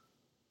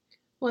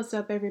What's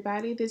up,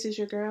 everybody? This is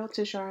your girl,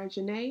 Tashara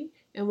Janae,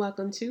 and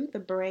welcome to the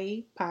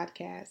Brave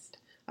Podcast,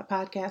 a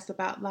podcast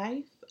about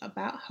life,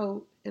 about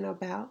hope, and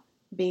about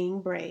being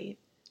brave.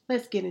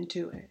 Let's get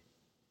into it.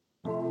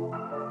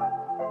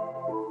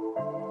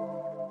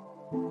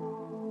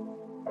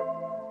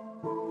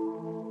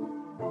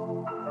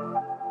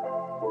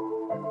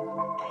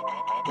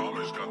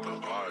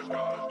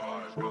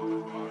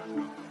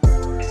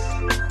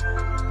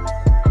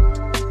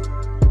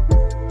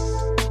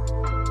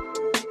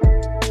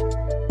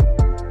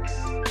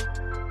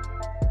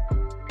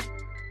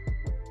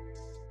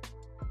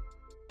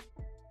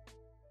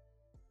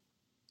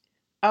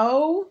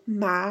 Oh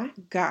my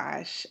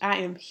gosh, I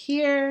am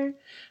here.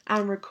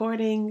 I'm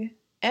recording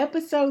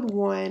episode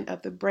 1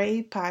 of the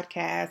Brave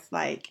Podcast.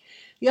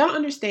 Y'all don't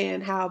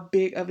understand how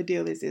big of a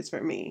deal this is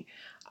for me.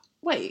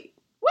 Wait.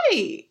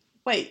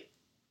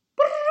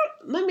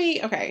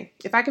 Okay,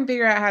 if I can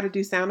figure out how to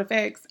do sound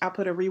effects, I'll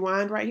put a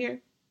rewind right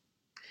here.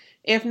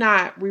 If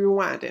not, we're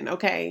rewinding,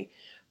 okay?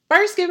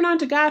 First, giving on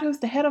to God, who's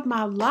the head of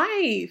my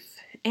life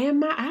and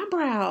my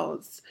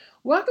eyebrows.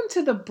 Welcome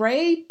to the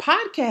Brave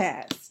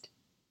Podcast.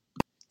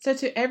 So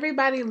to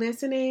everybody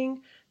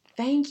listening,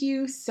 thank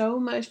you so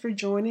much for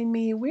joining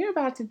me. We're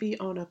about to be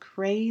on a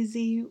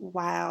crazy,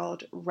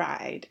 wild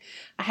ride.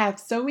 I have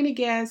so many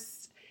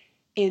guests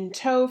in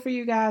tow for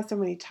you guys, so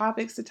many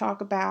topics to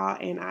talk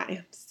about, and I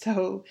am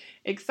so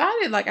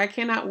excited. I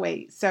cannot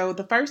wait. So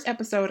the first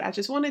episode, I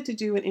just wanted to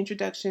do an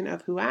introduction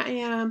of who I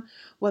am,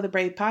 what the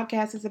Brave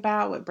Podcast is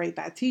about, what Brave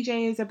by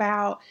TJ is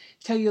about,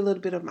 tell you a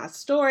little bit of my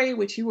story,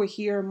 which you will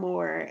hear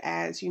more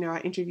as, I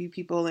interview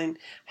people and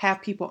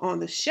have people on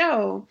the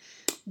show.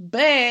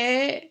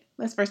 But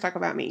let's first talk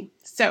about me.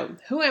 So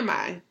who am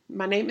I?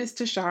 My name is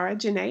Tashara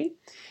Janae,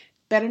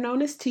 better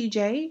known as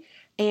TJ.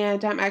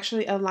 And I'm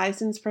actually a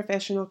licensed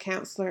professional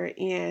counselor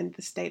in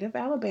the state of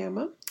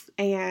Alabama.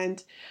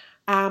 And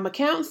I'm a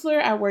counselor.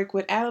 I work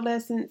with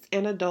adolescents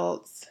and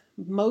adults,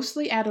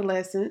 mostly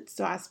adolescents.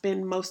 So I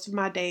spend most of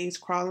my days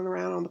crawling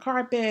around on the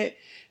carpet,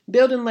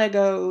 building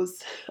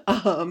Legos,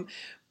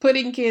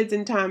 putting kids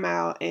in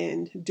timeout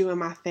and doing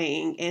my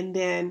thing. And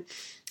then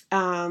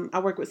I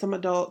work with some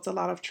adults, a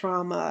lot of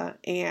trauma,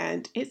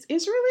 and it's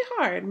really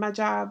hard. My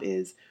job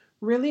is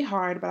really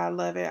hard, but I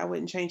love it. I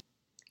wouldn't change it.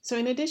 So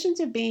in addition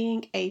to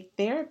being a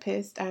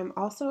therapist, I'm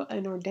also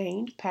an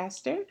ordained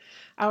pastor.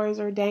 I was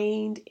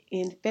ordained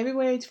in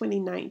February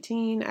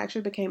 2019. I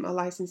actually became a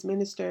licensed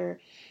minister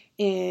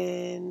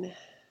in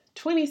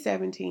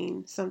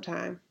 2017,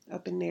 sometime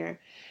up in there.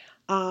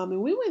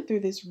 And we went through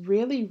this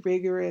really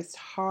rigorous,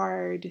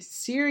 hard,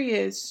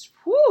 serious,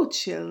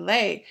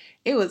 Chile.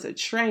 It was a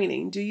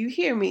training. Do you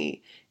hear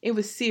me? It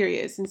was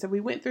serious. And so we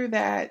went through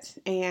that,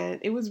 and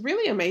it was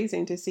really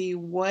amazing to see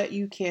what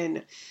you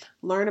can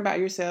learn about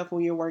yourself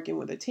when you're working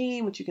with a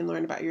team, what you can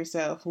learn about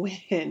yourself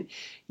when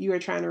you are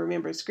trying to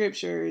remember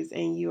scriptures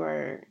and you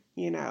are,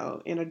 in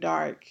a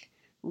dark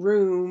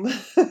room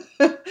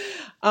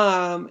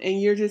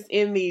and you're just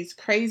in these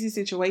crazy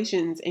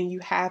situations, and you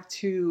have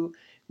to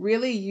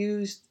really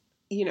use,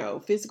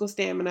 physical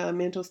stamina,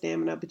 mental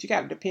stamina, but you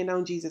got to depend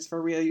on Jesus for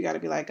real. You got to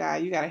be like,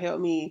 God, you got to help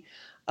me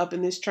up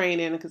in this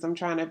training because I'm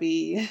trying to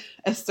be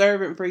a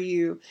servant for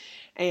you.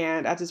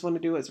 And I just want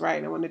to do what's right.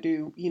 And I want to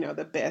do,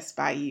 the best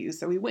by you.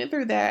 So we went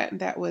through that.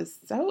 That was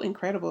so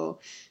incredible.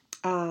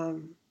 That's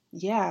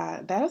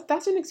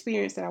an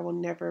experience that I will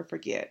never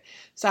forget.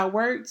 So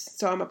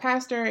I'm a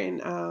pastor,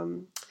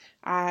 and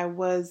I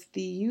was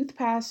the youth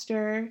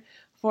pastor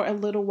for a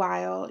little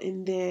while,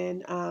 and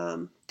then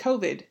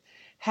COVID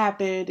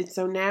happened, and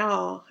so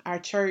now our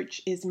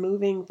church is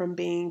moving from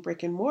being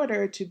brick and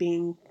mortar to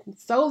being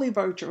solely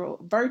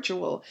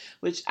virtual,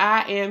 which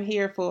I am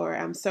here for.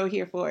 I'm so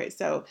here for it.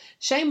 So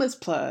shameless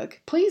plug,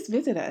 please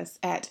visit us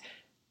at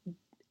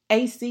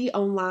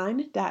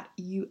aconline.us.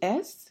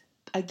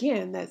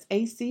 Again, that's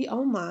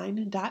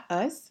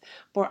aconline.us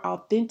for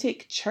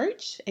Authentic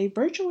Church, a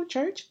virtual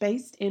church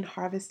based in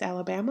Harvest,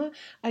 Alabama.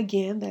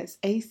 Again, that's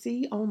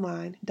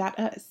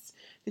aconline.us.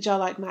 Did y'all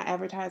like my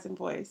advertising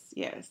voice?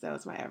 Yes, that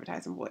was my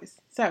advertising voice.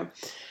 So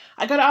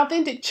I go to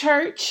Authentic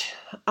Church.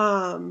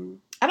 I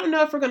don't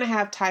know if we're going to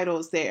have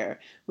titles there.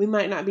 We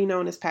might not be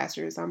known as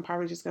pastors. I'm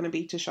probably just going to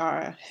be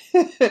Tashara.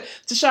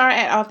 Tashara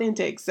at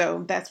Authentic.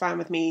 So that's fine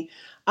with me.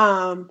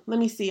 Let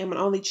me see. I'm an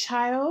only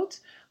child.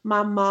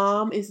 My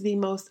mom is the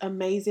most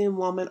amazing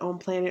woman on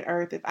planet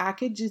Earth. If I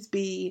could just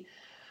be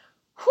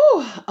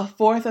a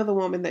fourth of the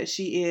woman that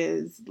she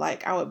is,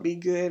 I would be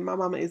good. My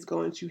mama is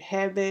going to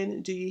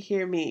heaven. Do you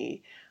hear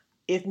me?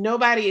 If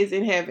nobody is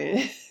in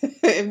heaven,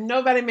 if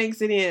nobody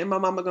makes it in, my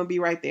mama going to be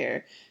right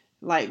there,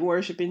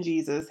 worshiping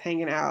Jesus,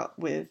 hanging out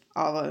with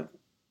all the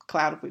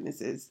cloud of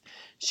witnesses.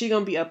 She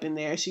going to be up in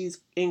there. She's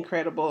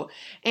incredible.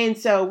 And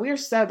so we're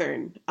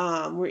Southern.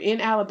 We're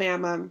in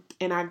Alabama,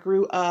 and I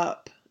grew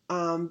up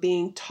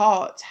being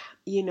taught,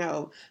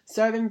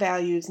 Southern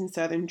values and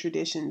Southern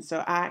traditions.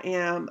 So I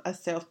am a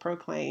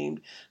self-proclaimed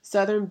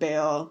Southern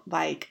belle.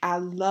 I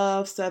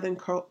love Southern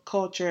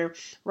culture,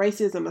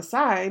 racism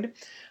aside.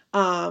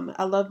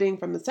 I love being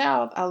from the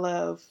South. I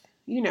love,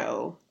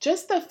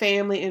 just the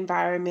family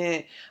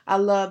environment. I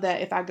love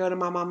that if I go to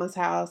my mama's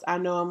house, I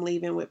know I'm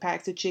leaving with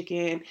packs of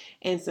chicken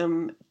and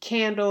some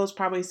candles,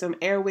 probably some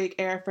Airwick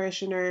air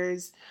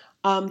fresheners,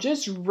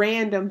 just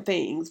random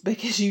things,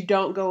 because you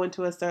don't go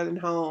into a Southern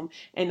home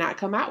and not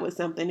come out with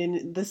something.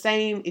 And the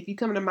same, if you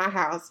come to my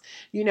house,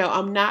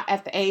 I'm not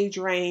at the age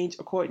range,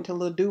 according to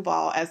Lil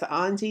Duval, as an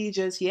auntie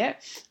just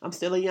yet. I'm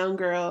still a young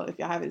girl. If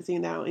y'all haven't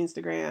seen that on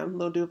Instagram,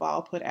 Lil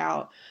Duval put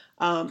out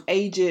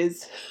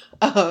ages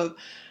of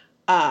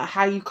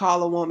how you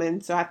call a woman.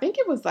 So I think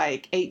it was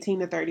like 18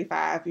 to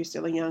 35, you're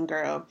still a young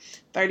girl.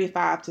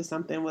 35 to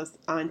something was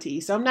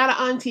auntie. So I'm not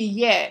an auntie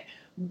yet,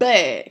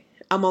 but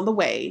I'm on the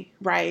way,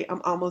 right?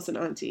 I'm almost an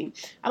auntie.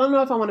 I don't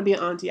know if I want to be an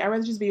auntie. I'd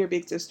rather just be your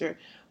big sister,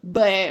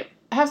 but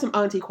I have some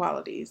auntie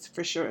qualities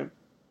for sure.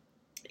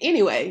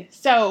 Anyway,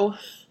 so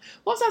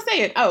what was I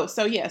saying? Oh,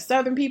 so yeah,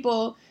 Southern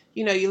people,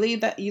 you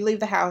leave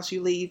the house,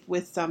 you leave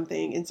with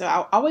something. And so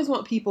I always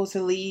want people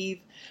to leave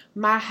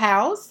my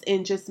house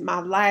and just my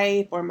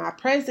life or my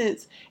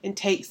presence and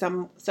take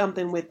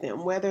something with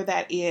them, whether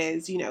that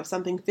is,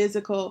 something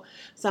physical,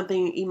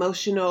 something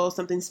emotional,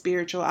 something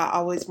spiritual. I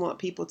always want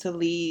people to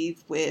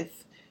leave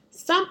with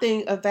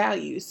something of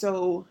value.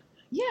 So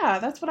yeah,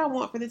 that's what I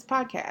want for this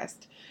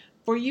podcast.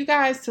 For you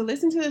guys to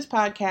listen to this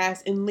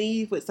podcast and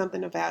leave with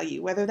something of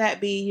value, whether that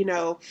be,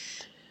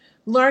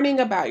 learning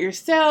about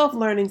yourself,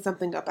 learning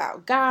something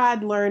about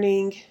God,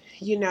 learning,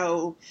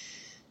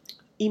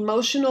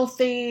 emotional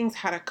things,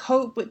 how to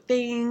cope with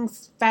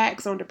things,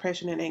 facts on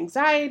depression and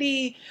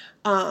anxiety,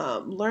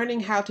 learning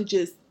how to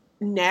just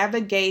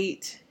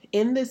navigate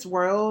in this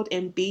world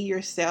and be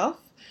yourself.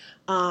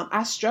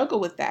 I struggle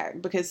with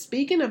that because,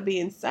 speaking of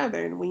being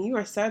Southern, when you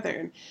are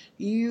Southern,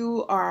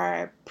 you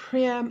are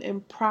prim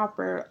and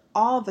proper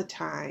all the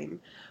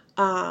time.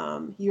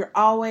 You're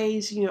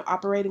always,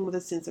 operating with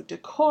a sense of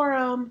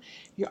decorum.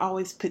 You're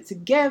always put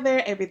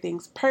together.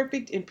 Everything's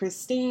perfect and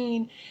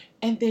pristine.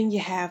 And then you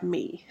have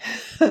me.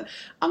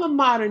 I'm a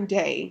modern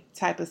day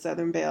type of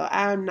Southern belle.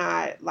 I'm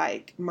not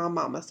like my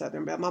mama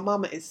Southern belle. My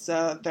mama is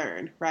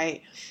Southern,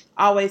 right?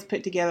 Always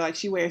put together. Like,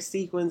 she wears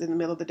sequins in the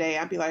middle of the day.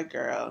 I'd be like,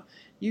 girl,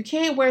 you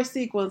can't wear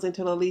sequins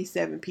until at least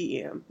 7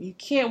 p.m. You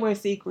can't wear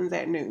sequins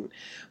at noon.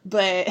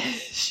 But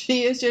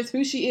she is just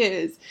who she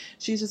is.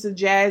 She's just a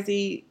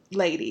jazzy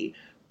lady.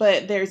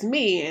 But there's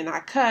me, and I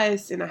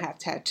cuss, and I have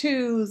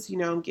tattoos.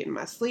 I'm getting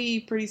my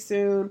sleeve pretty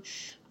soon.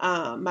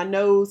 My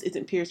nose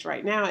isn't pierced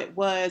right now.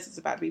 It's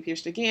about to be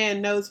pierced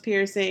again. Nose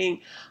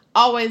piercing.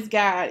 Always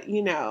got,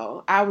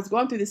 I was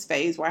going through this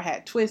phase where I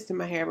had twists in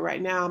my hair, but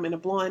right now I'm in a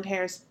blonde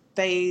hair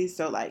phase.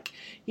 So like,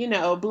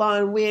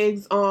 blonde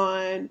wigs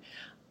on,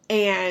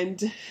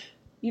 and,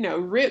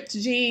 ripped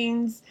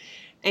jeans,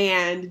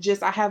 and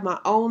just, I have my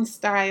own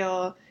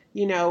style.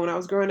 When I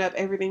was growing up,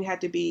 everything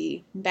had to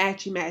be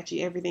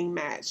matchy, everything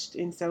matched.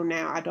 And so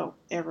now I don't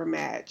ever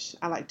match.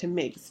 I like to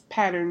mix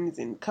patterns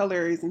and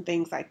colors and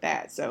things like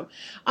that. So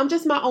I'm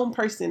just my own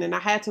person, and I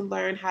had to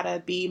learn how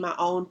to be my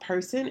own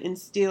person and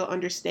still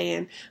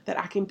understand that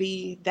I can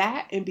be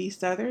that and be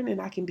Southern,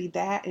 and I can be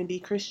that and be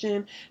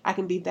Christian. I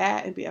can be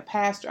that and be a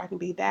pastor. I can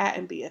be that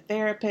and be a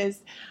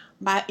therapist.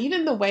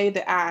 Even the way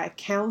that I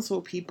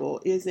counsel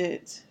people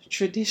isn't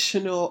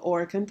traditional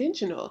or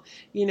conventional.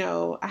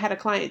 I had a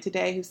client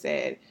today who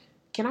said,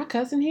 "Can I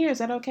cuss in here? Is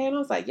that okay?" And I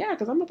was like, "Yeah,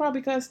 because I'm gonna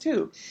probably cuss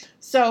too."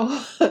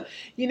 So,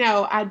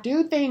 I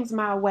do things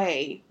my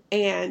way.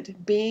 And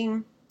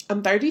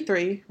I'm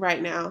 33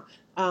 right now,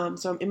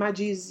 so I'm in my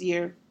Jesus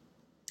year.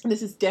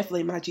 This is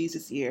definitely my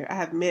Jesus year. I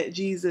have met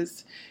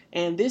Jesus,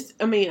 and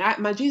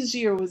my Jesus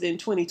year was in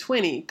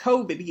 2020,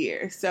 COVID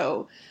year.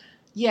 So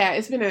yeah,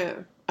 it's been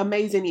an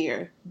amazing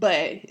year,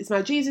 but it's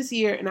my Jesus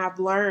year, and I've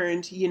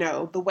learned,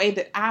 the way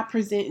that I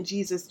present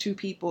Jesus to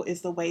people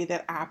is the way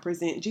that I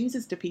present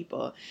Jesus to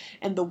people.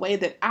 And the way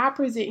that I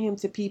present him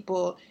to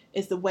people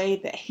is the way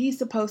that he's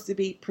supposed to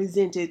be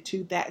presented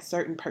to that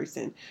certain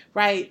person,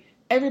 right?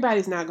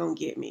 Everybody's not going to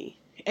get me.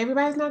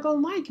 Everybody's not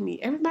going to like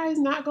me. Everybody's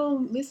not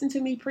going to listen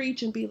to me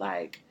preach and be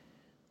like,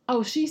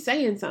 "Oh, she's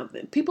saying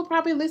something." People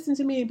probably listen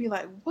to me and be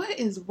like, "What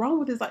is wrong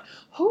with this? Like,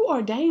 who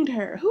ordained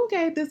her? Who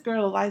gave this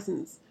girl a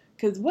license?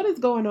 Because what is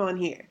going on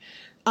here?"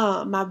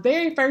 My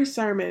very first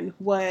sermon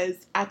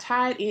was, I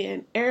tied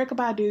in Erykah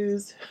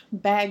Badu's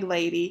Bag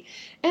Lady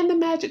and the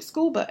Magic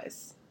School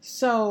Bus.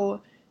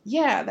 So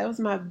yeah, that was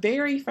my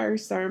very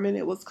first sermon.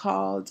 It was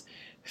called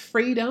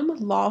Freedom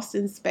Lost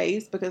in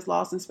Space, because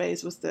Lost in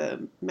Space was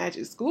the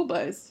Magic School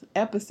Bus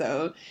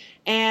episode.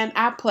 And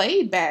I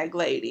played Bag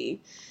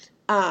Lady.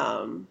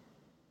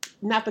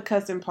 Not the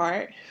cussing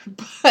part,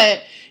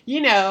 but,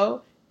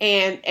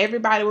 and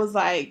everybody was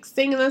like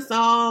singing a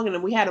song, and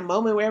then we had a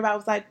moment where everybody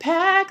was like,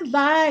 "Pack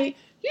light."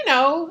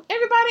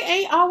 Everybody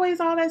ain't always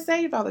all that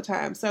saved all the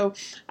time. So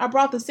I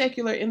brought the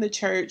secular in the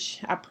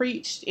church. I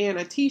preached in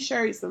a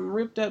t-shirt, some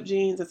ripped up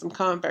jeans, and some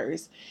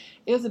Converse.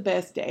 It was the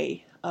best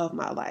day of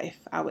my life,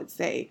 I would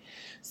say.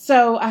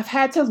 So I've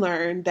had to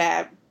learn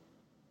that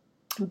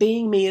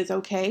being me is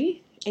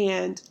okay.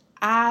 And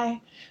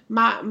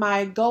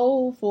my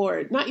goal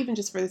for, not even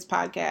just for this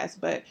podcast,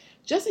 but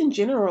just in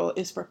general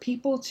is for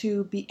people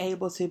to be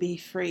able to be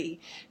free.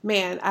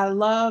 Man, I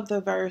love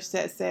the verse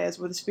that says,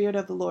 where the Spirit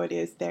of the Lord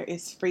is, there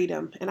is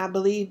freedom. And I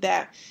believe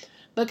that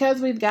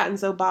because we've gotten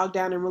so bogged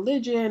down in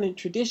religion and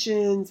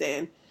traditions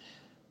and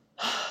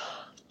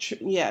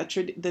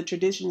the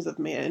traditions of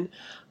men,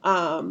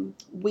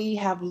 we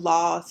have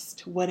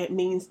lost what it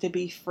means to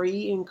be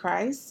free in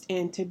Christ.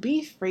 And to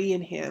be free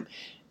in Him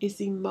is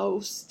the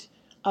most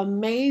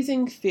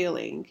amazing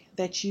feeling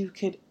that you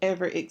could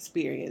ever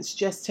experience.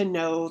 Just to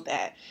know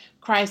that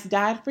Christ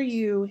died for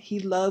you, He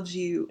loves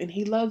you, and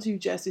He loves you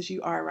just as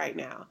you are right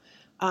now.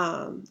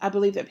 I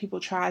believe that people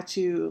try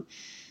to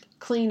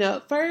clean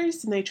up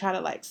first, and they try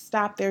to like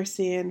stop their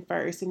sin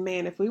first. And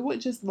man, if we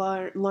would just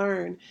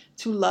learn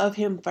to love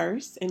Him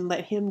first and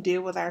let Him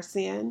deal with our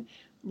sin,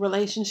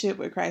 relationship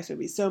with Christ would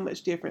be so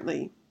much different,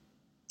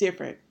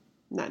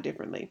 not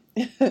differently.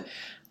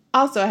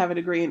 Also, I have a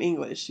degree in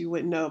English. You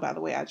wouldn't know by the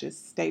way I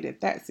just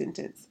stated that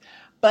sentence.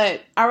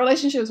 But our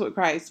relationships with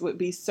Christ would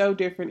be so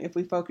different if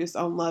we focused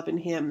on loving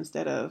Him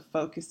instead of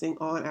focusing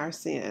on our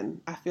sin.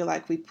 I feel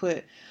like we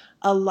put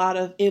a lot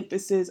of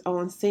emphasis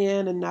on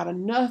sin and not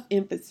enough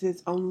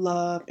emphasis on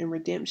love and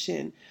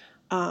redemption,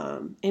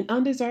 and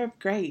undeserved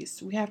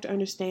grace. We have to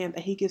understand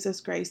that He gives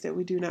us grace that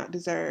we do not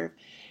deserve.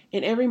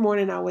 And every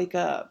morning I wake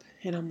up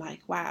and I'm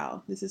like,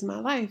 wow, this is my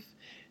life.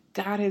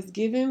 God has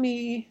given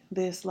me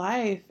this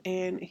life,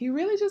 and He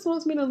really just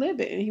wants me to live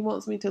it. And He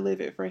wants me to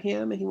live it for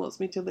Him, and He wants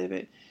me to live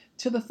it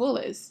to the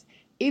fullest.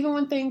 Even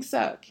when things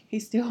suck, He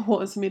still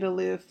wants me to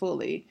live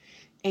fully.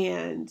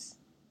 And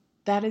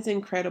that is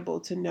incredible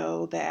to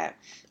know that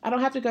I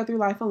don't have to go through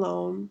life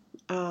alone.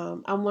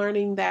 I'm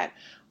learning that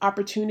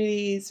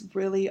opportunities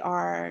really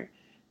are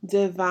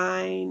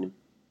divine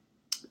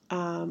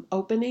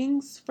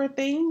openings for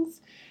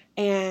things,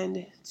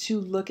 and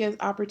to look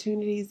at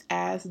opportunities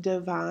as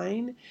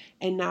divine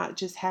and not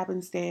just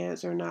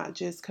happenstance or not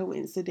just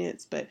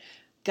coincidence, but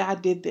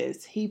God did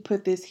this. He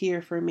put this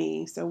here for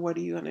me. So what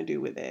are you going to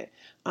do with it?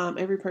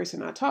 Every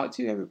person I talk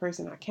to, every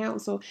person I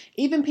counsel,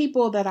 even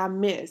people that I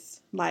miss,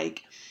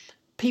 like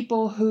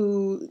people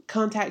who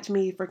contact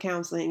me for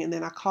counseling and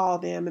then I call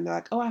them and they're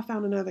like, oh, I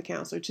found another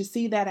counselor. To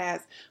see that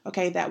as,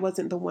 okay, that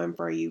wasn't the one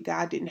for you.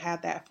 God didn't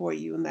have that for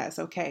you, and that's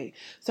okay.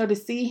 So to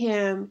see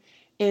Him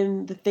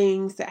in the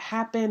things that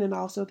happen and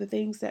also the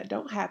things that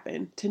don't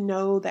happen, to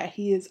know that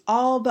He is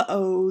all the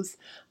O's,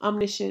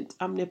 omniscient,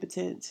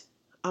 omnipotent,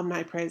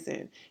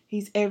 omnipresent.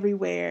 He's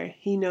everywhere.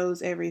 He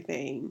knows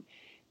everything.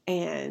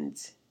 And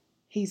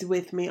He's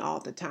with me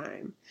all the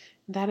time.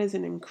 That is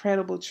an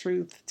incredible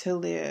truth to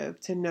live,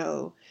 to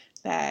know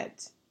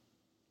that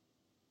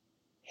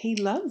He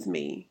loves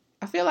me.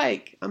 I feel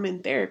like I'm in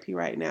therapy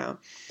right now.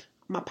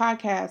 My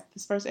podcast,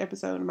 this first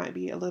episode, might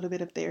be a little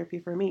bit of therapy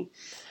for me.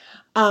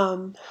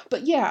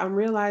 But yeah, I'm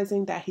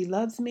realizing that He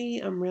loves me.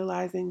 I'm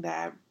realizing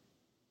that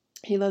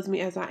He loves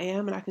me as I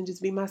am, and I can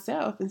just be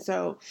myself. And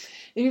so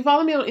if you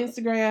follow me on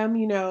Instagram,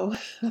 you know,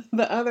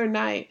 the other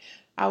night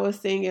I was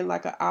singing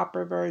like an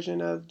opera version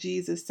of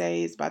Jesus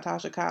Saves by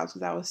Tasha Cobbs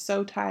because I was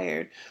so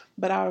tired.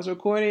 But I was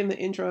recording the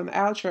intro and the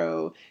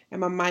outro,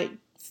 and my mic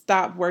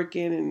stopped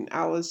working, and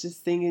I was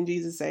just singing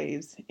Jesus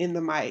Saves in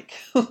the mic.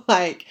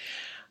 Like,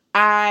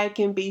 I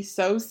can be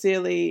so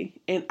silly,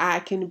 and I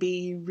can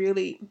be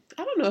really,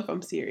 I don't know if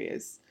I'm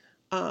serious.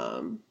 I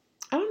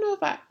don't know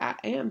if I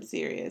am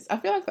serious. I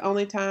feel like the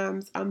only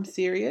times I'm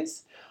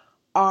serious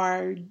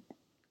are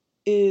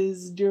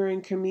is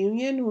during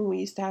communion, when we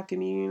used to have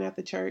communion at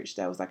the church.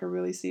 That was like a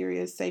really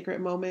serious, sacred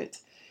moment.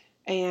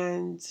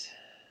 And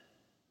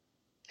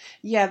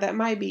yeah, that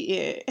might be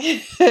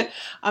it.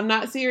 I'm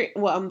not serious.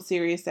 Well, I'm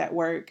serious at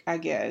work, I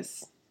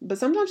guess. But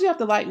sometimes you have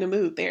to lighten the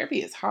mood.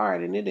 Therapy is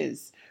hard and it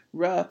is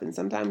rough, and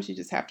sometimes you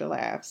just have to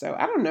laugh. So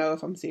I don't know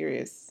if I'm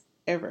serious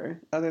ever,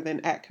 other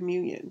than at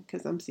communion,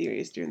 because I'm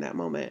serious during that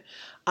moment.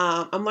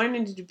 I'm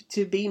learning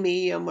to be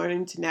me. I'm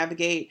learning to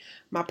navigate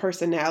my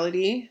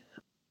personality.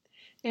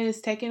 And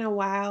it's taken a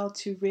while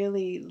to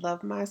really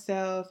love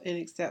myself and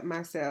accept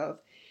myself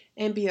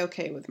and be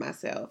okay with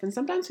myself. And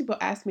sometimes people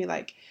ask me,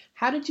 like,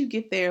 how did you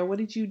get there? What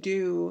did you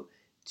do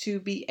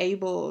to be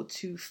able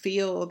to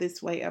feel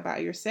this way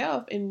about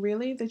yourself? And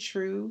really, the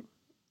true,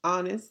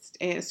 honest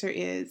answer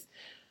is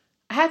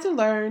I had to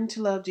learn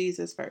to love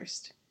Jesus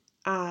first.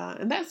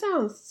 And that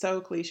sounds so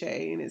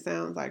cliche and it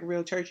sounds like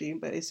real churchy,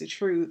 but it's the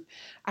truth.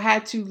 I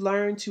had to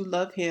learn to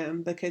love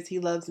Him because He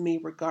loves me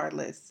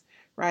regardless,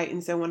 right?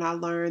 And so when I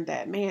learned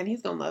that, man,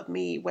 He's going to love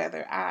me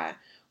whether I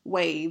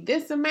weigh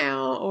this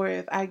amount or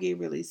if I get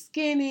really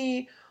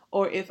skinny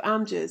or if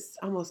I'm just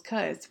almost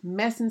cuss,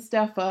 messing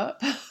stuff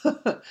up,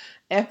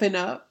 effing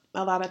up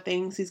a lot of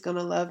things, He's going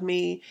to love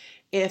me.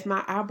 If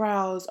my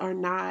eyebrows are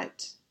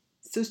not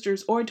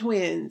sisters or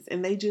twins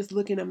and they just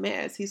looking a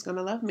mess, He's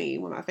gonna love me.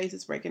 When my face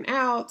is breaking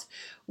out,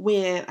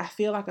 when I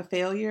feel like a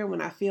failure,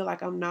 when I feel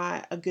like I'm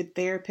not a good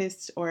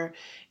therapist, or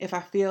if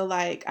I feel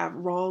like I've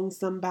wronged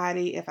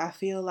somebody, if I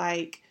feel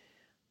like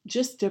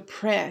just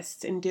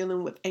depressed and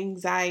dealing with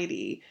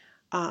anxiety,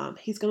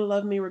 He's going to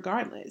love me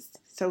regardless.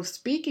 So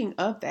speaking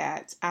of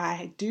that,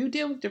 I do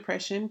deal with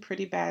depression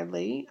pretty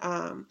badly,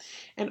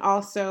 and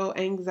also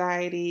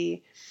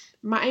anxiety.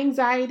 My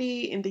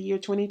anxiety in the year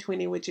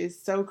 2020, which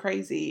is so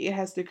crazy, it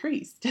has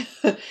decreased.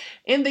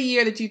 In the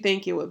year that you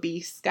think it would be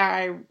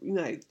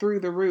through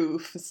the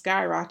roof,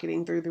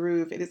 skyrocketing through the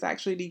roof, it has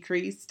actually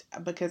decreased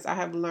because I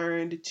have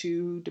learned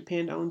to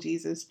depend on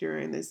Jesus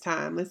during this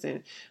time.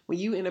 Listen, when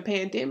you in a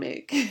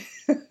pandemic,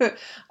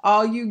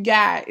 all you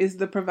got is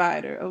the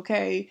provider,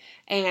 okay?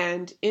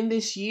 And in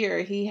this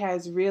year, he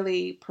has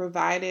really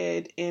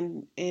provided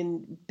and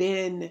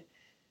been,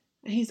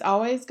 he's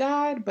always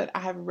God, but I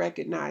have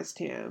recognized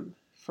him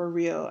for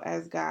real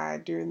as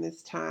God during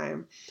this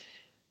time.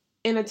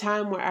 In a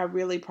time where I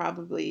really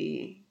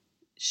probably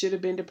should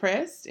have been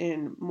depressed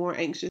and more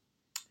anxious.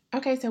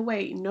 Okay, so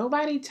wait,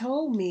 nobody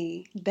told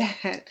me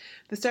that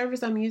the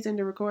service I'm using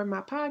to record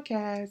my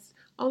podcast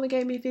only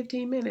gave me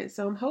 15 minutes.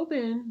 So I'm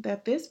hoping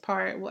that this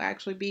part will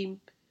actually be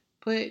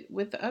put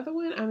with the other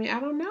one. I mean,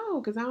 I don't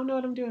know because I don't know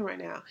what I'm doing right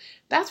now.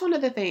 That's one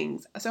of the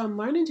things. So I'm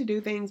learning to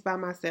do things by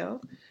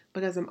myself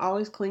because I'm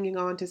always clinging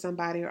on to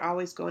somebody or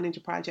always going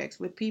into projects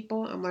with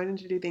people. I'm learning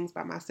to do things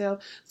by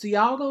myself. So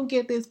y'all gonna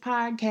get this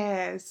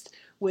podcast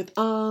with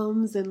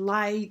and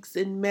likes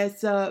and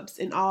mess ups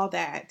and all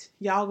that.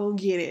 Y'all gonna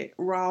get it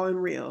raw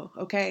and real,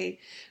 okay?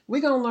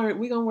 We're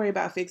gonna worry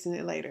about fixing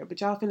it later,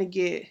 but y'all finna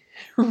get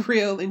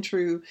real and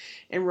true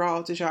and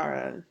raw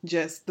Tashara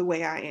just the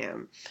way I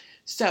am.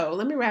 So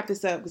let me wrap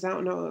this up because I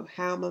don't know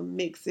how I'm gonna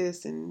mix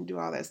this and do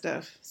all that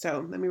stuff.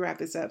 So let me wrap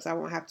this up so I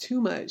won't have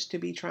too much to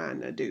be trying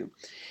to do.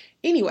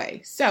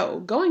 Anyway, so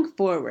going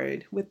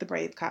forward with the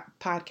Brave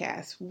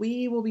podcast,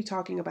 we will be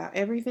talking about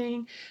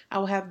everything. I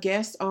will have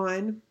guests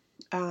on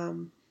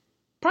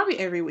probably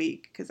every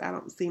week because I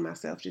don't see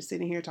myself just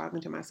sitting here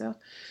talking to myself.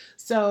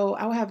 So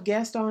I will have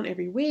guests on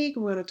every week.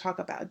 We're going to talk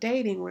about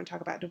dating. We're going to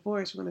talk about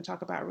divorce. We're going to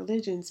talk about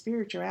religion,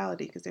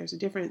 spirituality, because there's a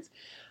difference.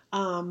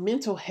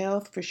 Mental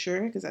health for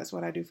sure, because that's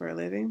what I do for a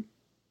living.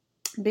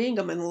 Being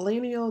a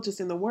millennial just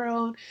in the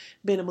world,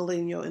 being a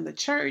millennial in the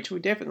church. We're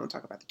definitely going to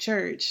talk about the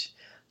church.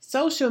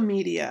 Social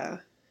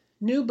media,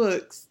 new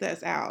books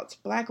that's out.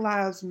 Black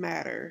Lives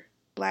Matter.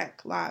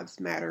 Black Lives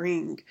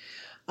Mattering.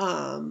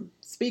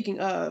 Speaking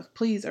of,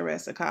 please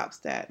arrest the cops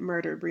that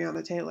murdered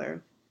Breonna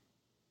Taylor.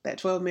 That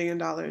 $12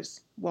 million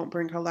won't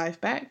bring her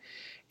life back.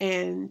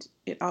 And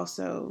it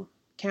also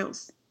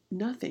counts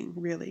nothing,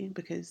 really,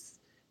 because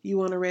you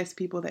want to arrest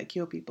people that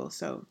kill people.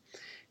 So,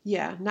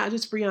 yeah, not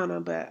just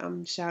Breonna, but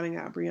I'm shouting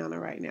out Breonna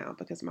right now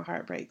because my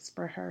heart breaks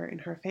for her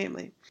and her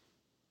family.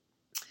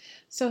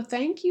 So,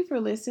 thank you for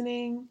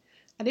listening.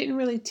 I didn't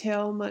really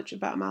tell much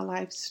about my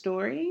life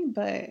story,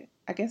 but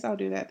I guess I'll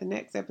do that the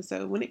next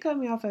episode. When it cut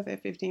me off at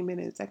that 15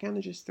 minutes, that kind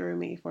of just threw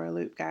me for a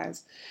loop,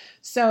 guys.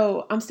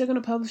 So I'm still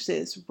going to publish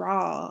this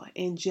raw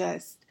and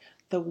just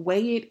the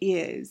way it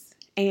is.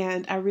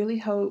 And I really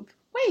hope,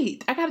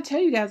 wait, I got to tell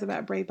you guys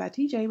about Brave by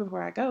TJ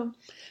before I go.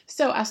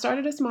 So I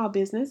started a small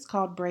business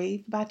called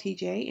Brave by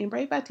TJ. And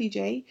Brave by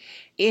TJ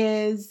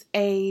is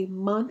a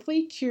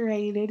monthly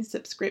curated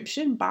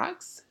subscription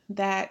box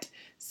that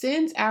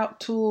sends out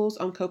tools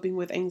on coping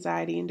with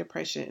anxiety and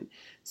depression.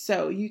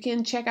 So you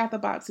can check out the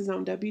boxes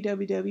on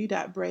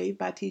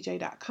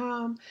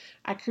www.bravebytj.com.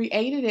 I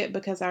created it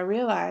because I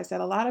realized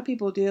that a lot of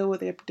people deal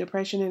with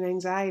depression and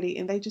anxiety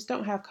and they just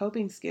don't have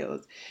coping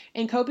skills.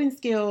 And coping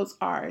skills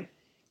are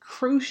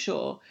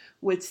crucial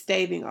with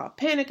staving off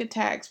panic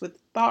attacks, with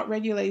thought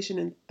regulation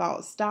and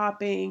thought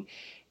stopping,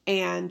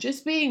 and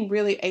just being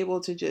really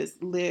able to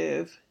just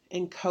live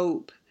and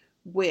cope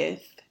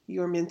with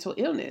your mental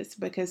illness,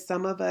 because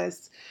some of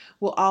us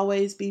will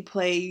always be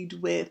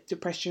plagued with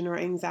depression or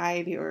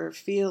anxiety or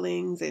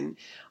feelings and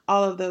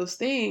all of those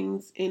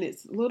things, and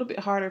it's a little bit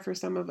harder for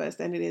some of us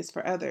than it is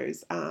for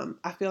others.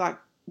 I feel like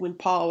when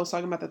Paul was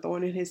talking about the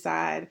thorn in his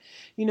side,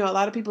 a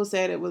lot of people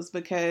said it was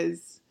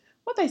because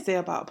what they say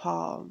about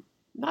Paul,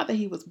 not that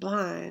he was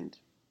blind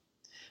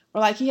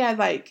or like he had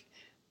like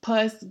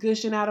pus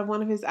gushing out of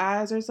one of his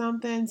eyes or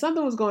something.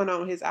 Something was going on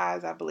with his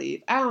eyes, I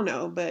believe. I don't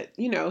know, but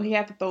he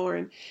had the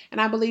thorn.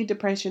 And I believe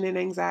depression and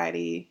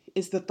anxiety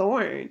is the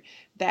thorn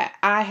that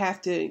I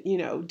have to,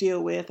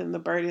 deal with and the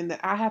burden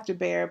that I have to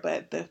bear.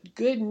 But the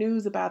good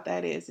news about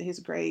that is his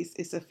grace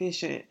is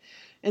sufficient.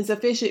 And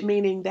sufficient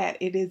meaning that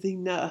it is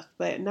enough.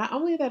 But not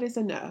only that it's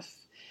enough,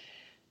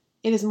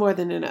 it is more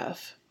than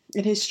enough.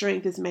 And his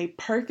strength is made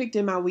perfect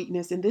in my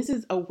weakness. And this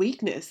is a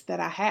weakness that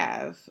I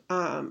have.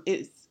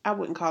 I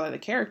wouldn't call it a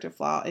character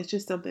flaw. It's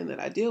just something that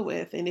I deal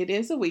with. And it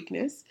is a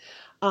weakness.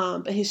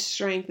 But his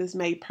strength is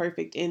made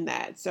perfect in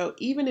that. So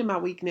even in my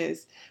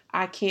weakness,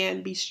 I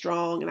can be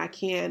strong and I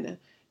can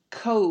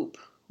cope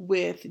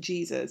with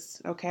Jesus.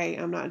 Okay.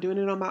 I'm not doing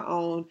it on my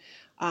own.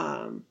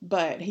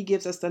 But he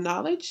gives us the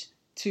knowledge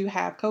to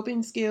have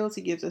coping skills.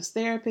 He gives us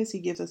therapists. He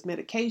gives us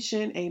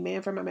medication.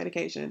 Amen for my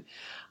medication.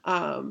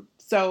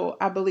 So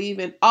I believe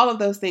in all of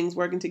those things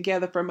working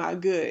together for my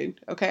good,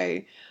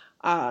 okay,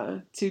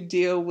 to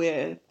deal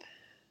with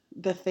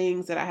the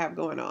things that I have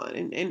going on.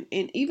 And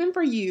even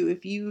for you,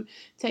 if you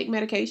take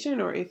medication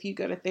or if you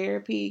go to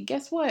therapy,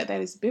 guess what?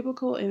 That is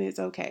biblical and it's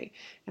okay.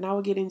 And I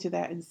will get into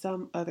that in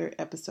some other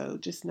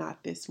episode, just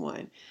not this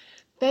one.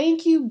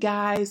 Thank you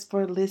guys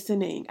for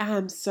listening. I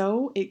am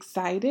so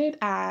excited.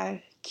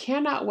 I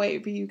cannot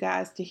wait for you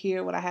guys to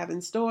hear what I have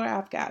in store.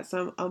 I've got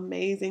some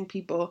amazing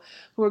people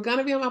who are going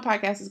to be on my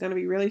podcast. It's going to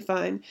be really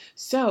fun.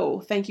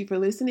 So thank you for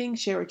listening.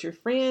 Share with your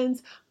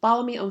friends.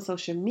 Follow me on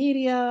social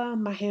media.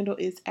 My handle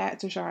is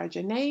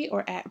 @TasharaJanae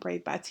or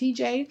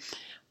 @BraveByTJ.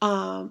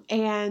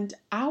 And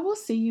I will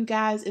see you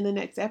guys in the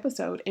next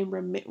episode. And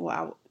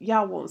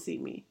y'all won't see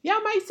me.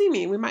 Y'all might see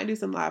me. We might do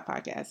some live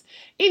podcasts.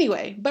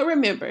 Anyway, but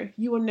remember,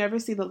 you will never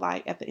see the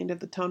light at the end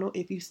of the tunnel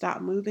if you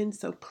stop moving.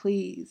 So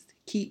please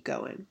keep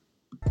going.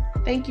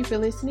 Thank you for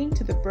listening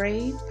to the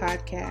Brave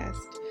Podcast.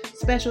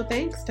 Special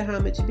thanks to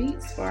Homage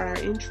Beats for our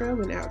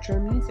intro and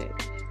outro music.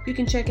 You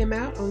can check him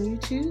out on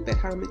YouTube at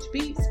Homage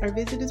Beats or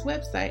visit his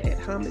website at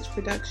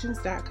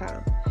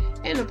homageproductions.com.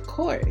 And of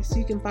course,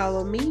 you can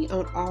follow me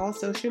on all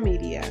social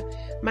media.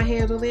 My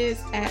handle is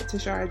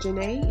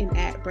 @TasharaJanae and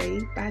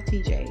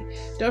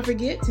 @BraveByTJ. Don't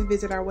forget to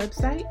visit our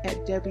website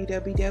at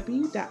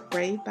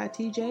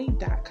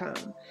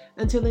www.bravebytj.com.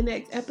 Until the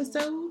next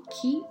episode,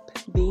 keep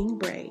being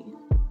brave.